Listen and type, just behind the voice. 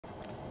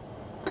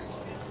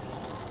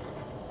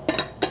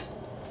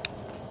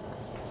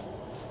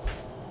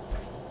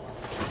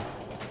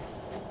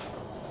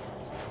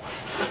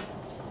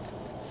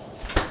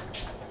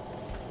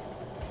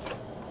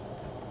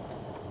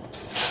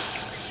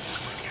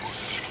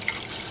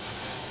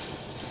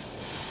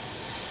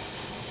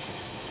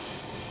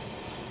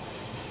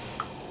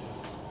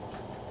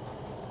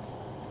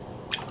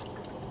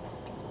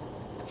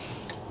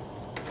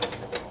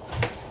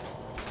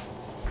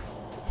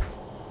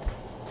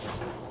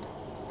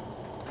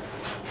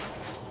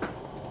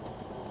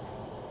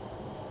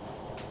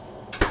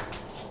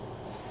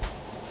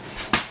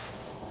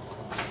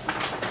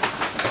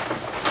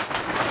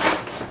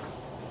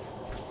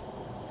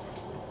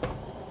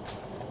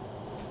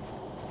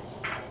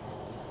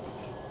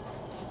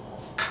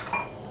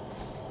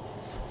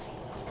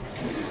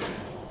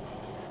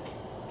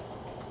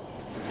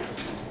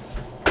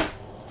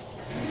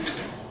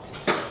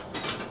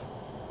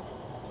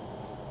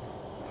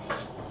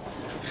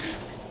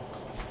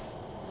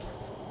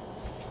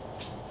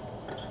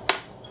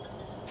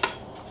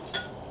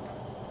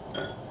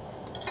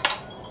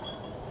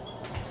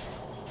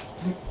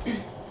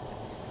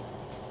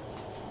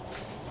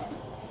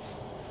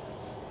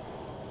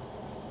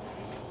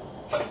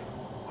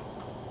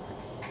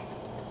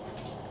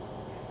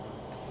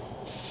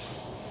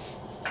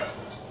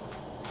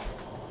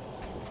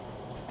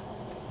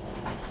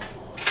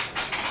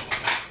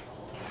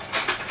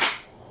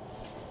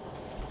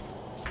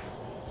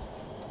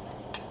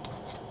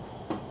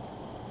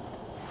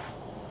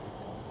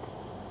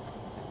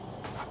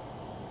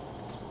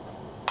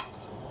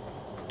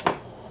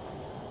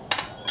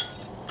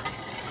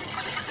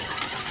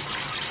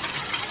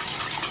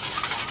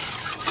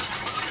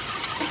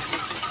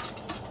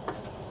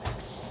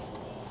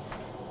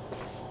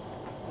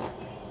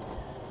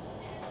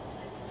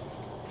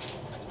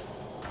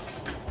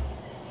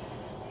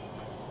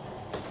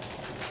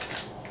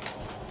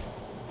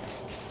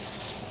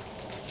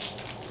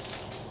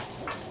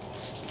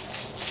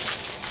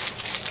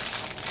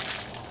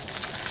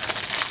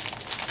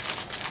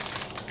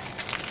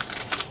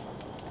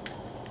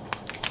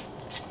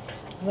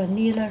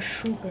vanilla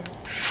sugar,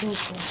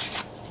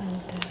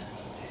 and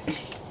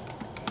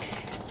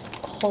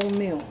whole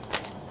milk.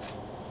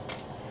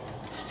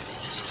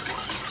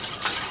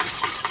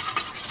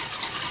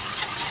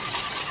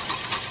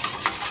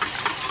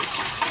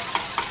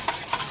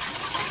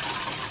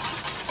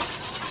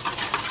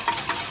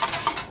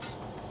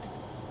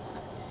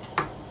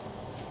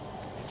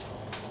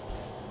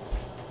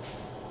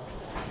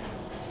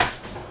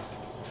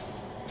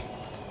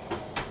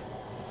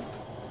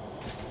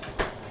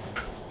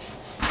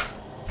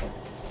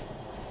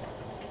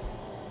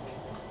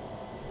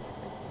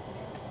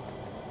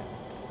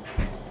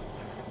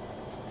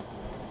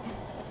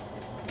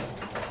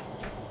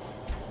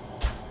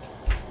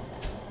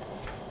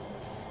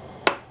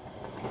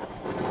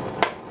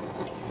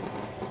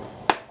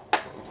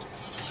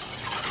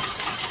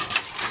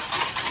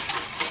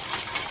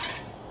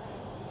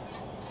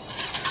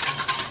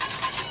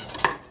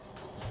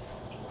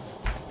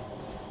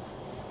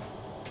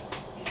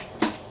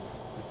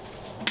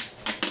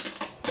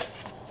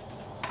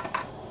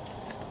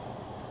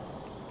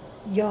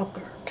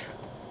 Yogurt.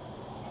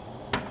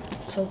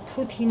 So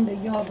put in the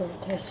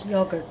yogurt as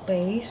yogurt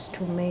base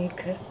to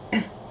make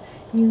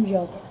new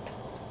yogurt.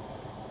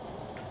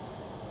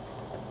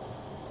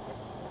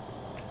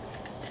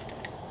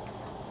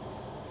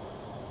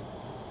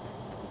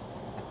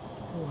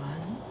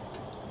 One,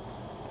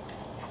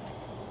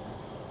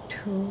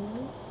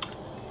 two,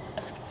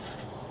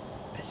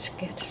 let's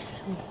get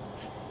 3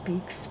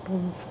 big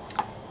spoonfuls.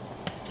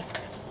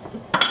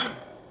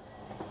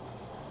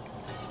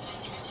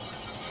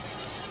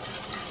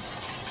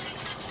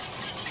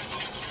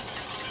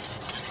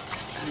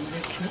 I'm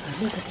making a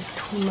little bit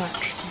too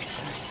much this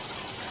time.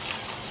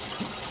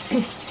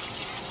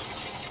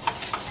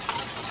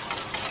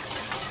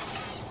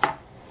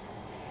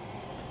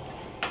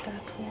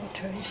 That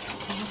water is hot.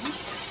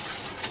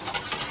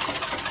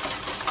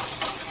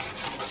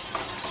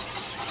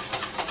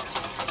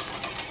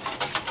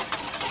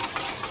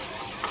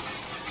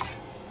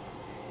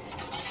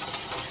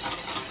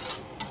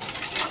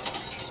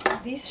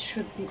 This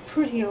should be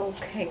pretty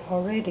okay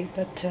already,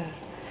 but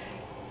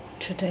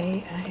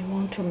today I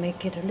want to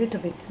make it a little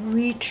bit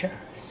richer,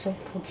 so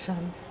put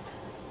some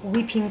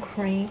whipping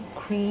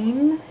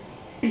cream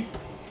to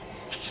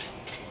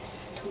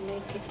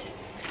make it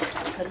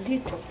a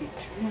little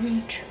bit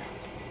richer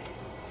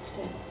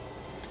than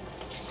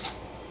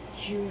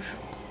usual.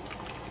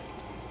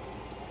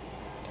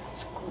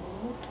 That's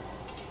good.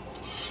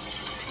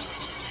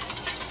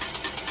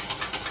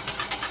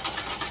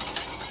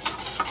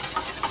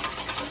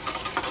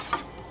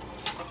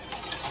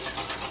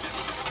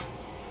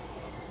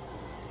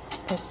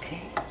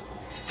 Okay,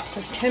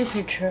 the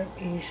temperature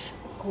is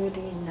good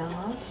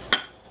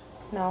enough.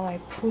 Now I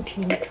put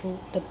into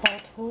the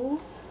bottle.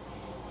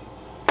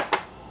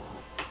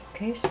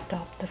 Okay,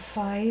 stop the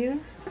fire.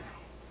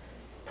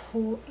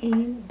 Pour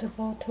in the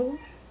bottle.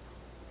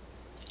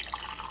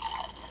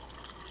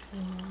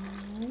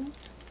 One.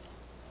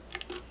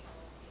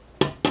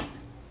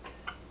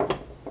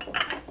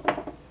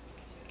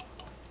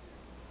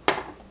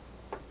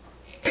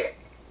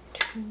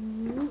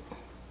 Two.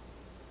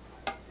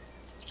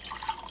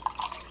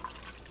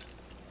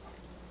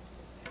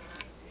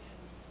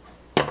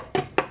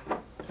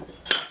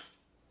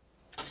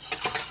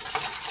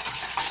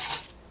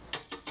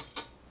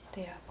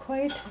 They are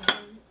quite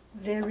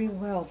very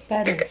well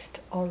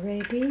balanced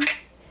already,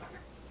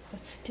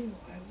 but still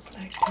I would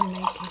like to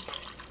make it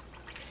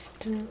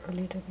stir a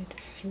little bit.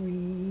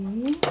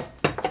 3.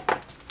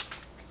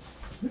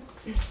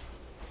 It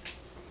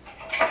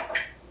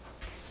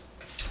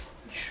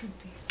should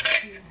be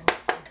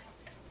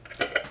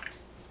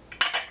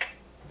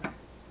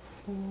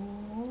 4.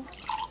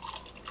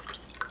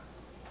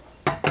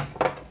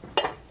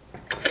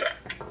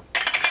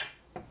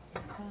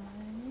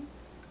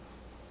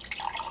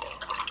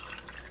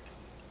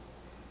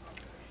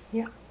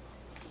 Yeah.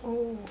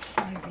 Oh,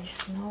 5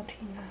 is not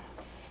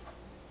enough.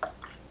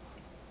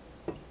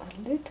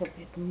 A little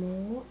bit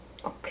more.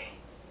 Okay.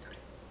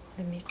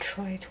 Let me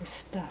try to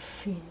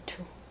stuff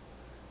into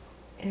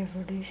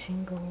every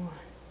single one.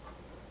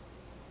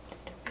 A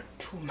little bit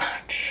too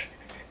much.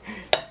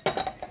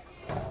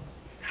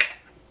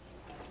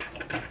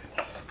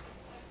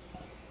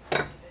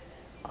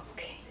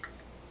 Okay.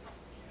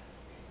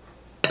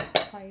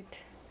 It's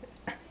quite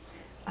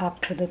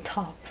up to the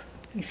top,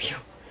 if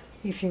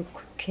you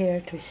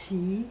care to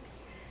see.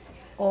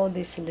 All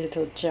these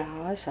little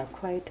jars are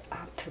quite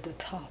up to the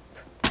top,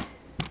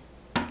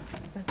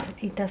 but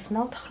it does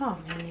not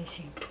harm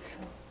anything, so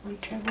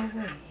whichever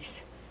way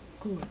is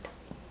good.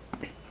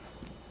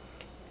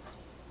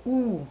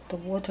 Ooh, the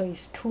water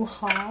is too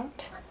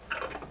hot.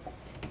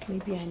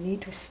 Maybe I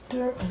need to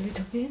stir a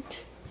little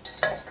bit.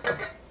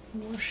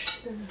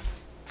 Wash the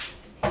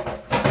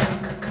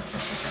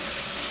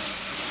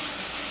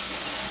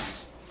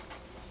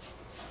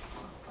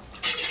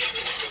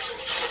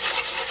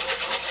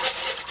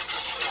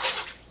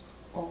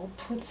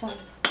put some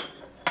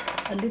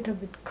a little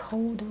bit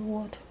cold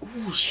water.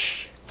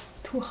 Whoosh,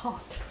 too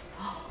hot.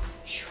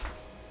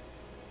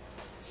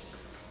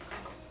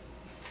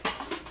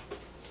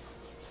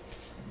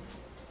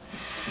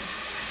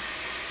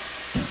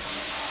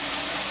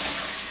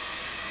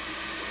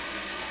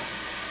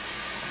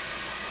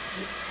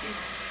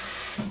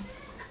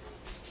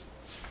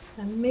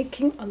 I'm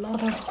making a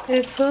lot of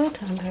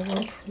effort and I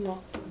do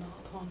not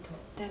want to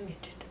damage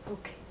it.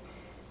 Okay,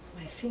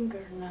 my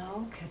finger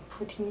now can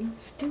put in,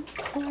 still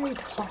quite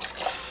hot.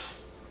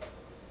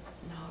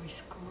 Now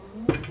it's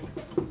good.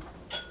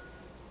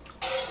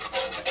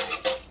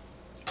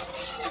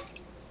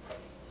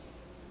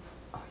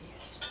 Oh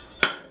yes.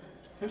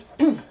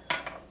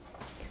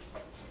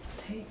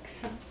 Take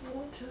some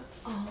water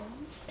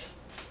out.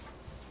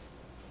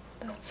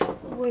 That's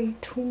way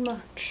too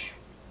much.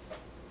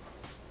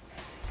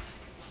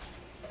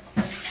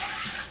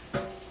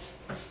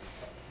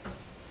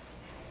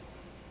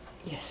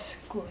 Yes,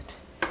 good.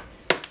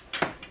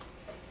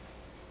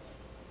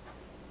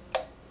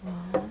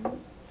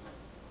 One,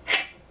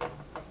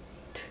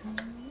 two,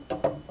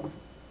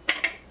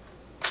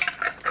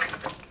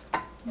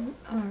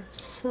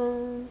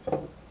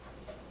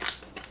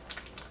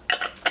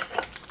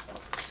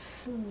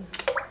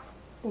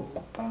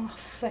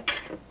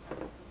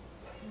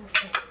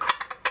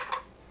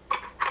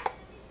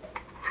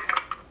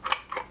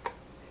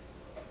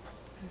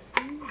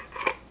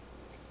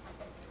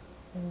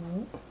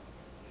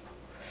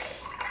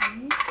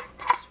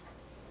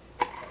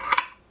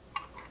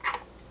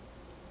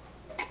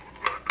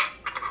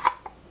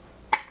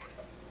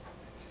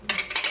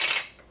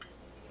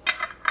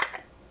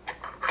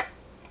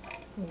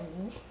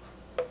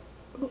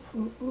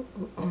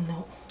 Oh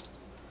no,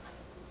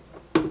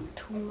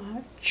 too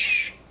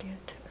much.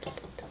 Get a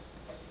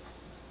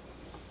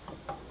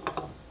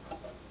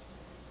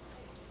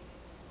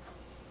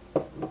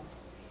little.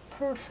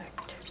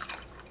 Perfect.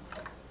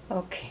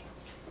 Okay.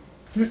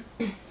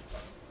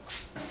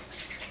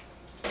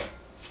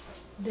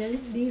 Then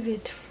leave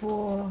it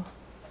for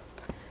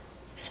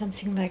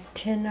something like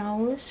 10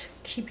 hours.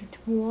 Keep it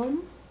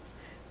warm.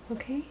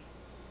 Okay?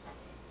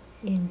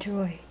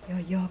 Enjoy your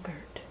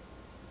yogurt.